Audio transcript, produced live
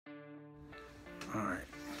Alright,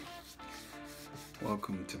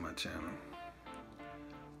 welcome to my channel.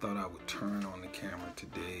 Thought I would turn on the camera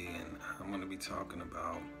today, and I'm going to be talking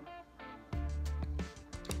about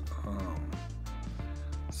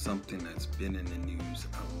something that's been in the news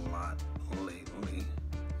a lot lately,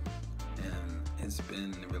 and it's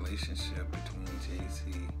been the relationship between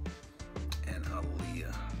Jay-Z and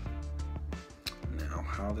Aaliya. Now,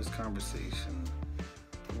 how this conversation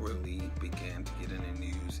really began to get in the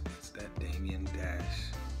news is that Damian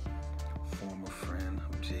Dash, former friend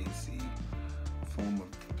of Jay-Z, former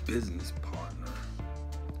business partner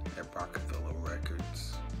at Rockefeller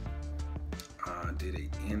Records, did an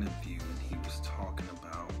interview, and he was talking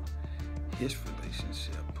about his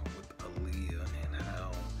relationship with Aaliya and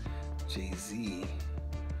how Jay-Z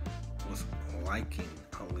was liking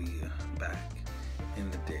Aaliya back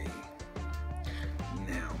in the day.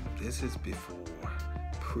 Now, this is before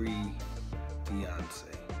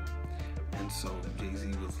pre-Beyonce, and so Jay-Z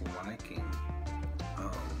was liking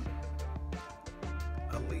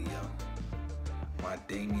Aaliya while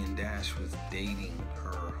Damian Dash was dating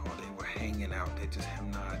her, or they were hanging out. They just have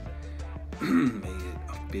not made it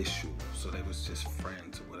official, so they was just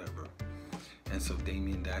friends or whatever. And so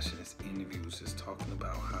Damian Dash in this interview was just talking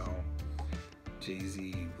about how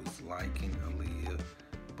Jay-Z was liking Aaliya,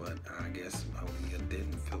 but I guess Aaliya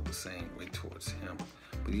didn't feel the same way towards him.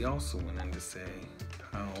 But he also went in to say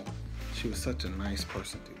how she was such a nice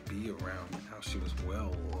person to be around, and how she was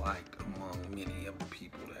well liked among many of the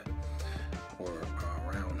people that were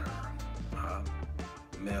around her,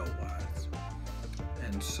 male-wise.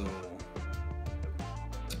 And so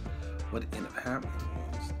what ended up happening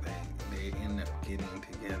was they ended up getting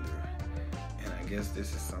together, and I guess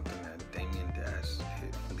this is something that Damian Dash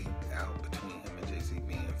had leaked out between him and Jay-Z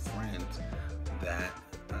being friends, that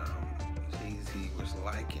Jay-Z was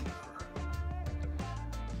liking her.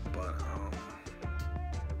 But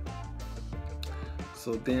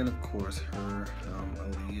so then of course her,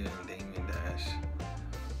 Aaliya and Damian Dash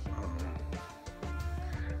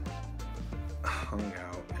hung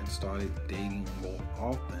out and started dating more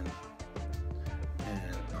often,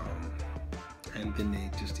 and then they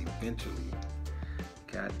just eventually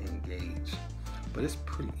got engaged. But it's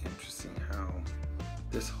pretty interesting how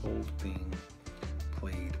this whole thing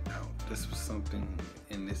played out. This was something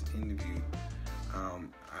in this interview,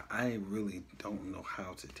 I really don't know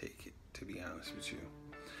how to take it, to be honest with you,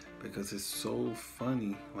 because it's so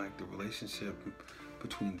funny. Like, the relationship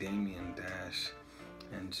between Damian Dash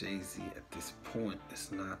and Jay-Z at this point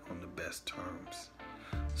is not on the best terms.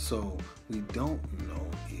 So we don't know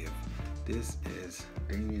if this is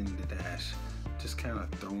Damian Dash just kind of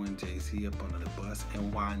throwing Jay-Z up under the bus,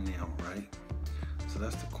 and why now, right? So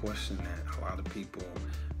that's the question that a lot of people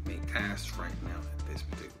may ask right now at this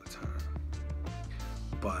particular time.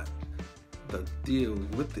 But the deal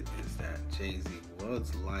with it is that Jay-Z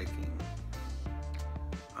was liking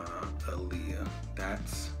Aaliya.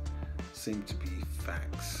 That's seemed to be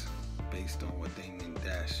facts based on what Damian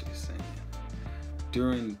Dash is saying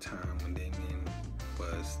during the time when Damian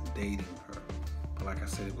was dating her. But like I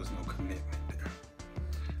said, it was no commitment there.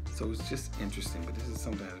 So it's just interesting, but this is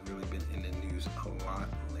something that's really been in the news a lot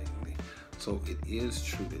lately. So it is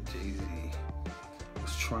true that Jay-Z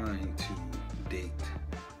was trying to date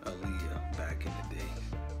Aaliya back in the day.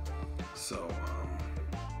 So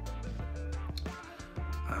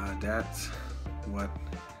that's what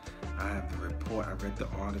I have to report. I read the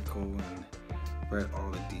article and read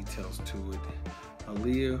all the details to it.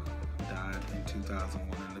 Aaliya died in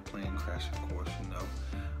 2001 in the plane crash, of course, you know.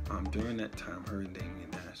 During that time, her and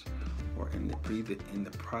Damian Dash were either in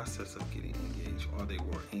the process of getting engaged, or they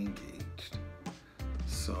were engaged.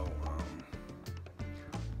 So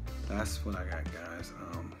that's what I got, guys.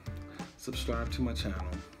 Subscribe to my channel.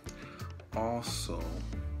 Also,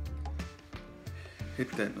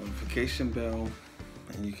 hit that notification bell,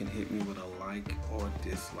 and you can hit me with a like or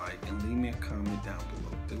dislike, and leave me a comment down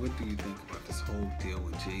below. What do you think about this whole deal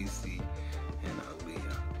with Jay-Z and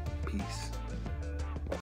Aaliya? Peace.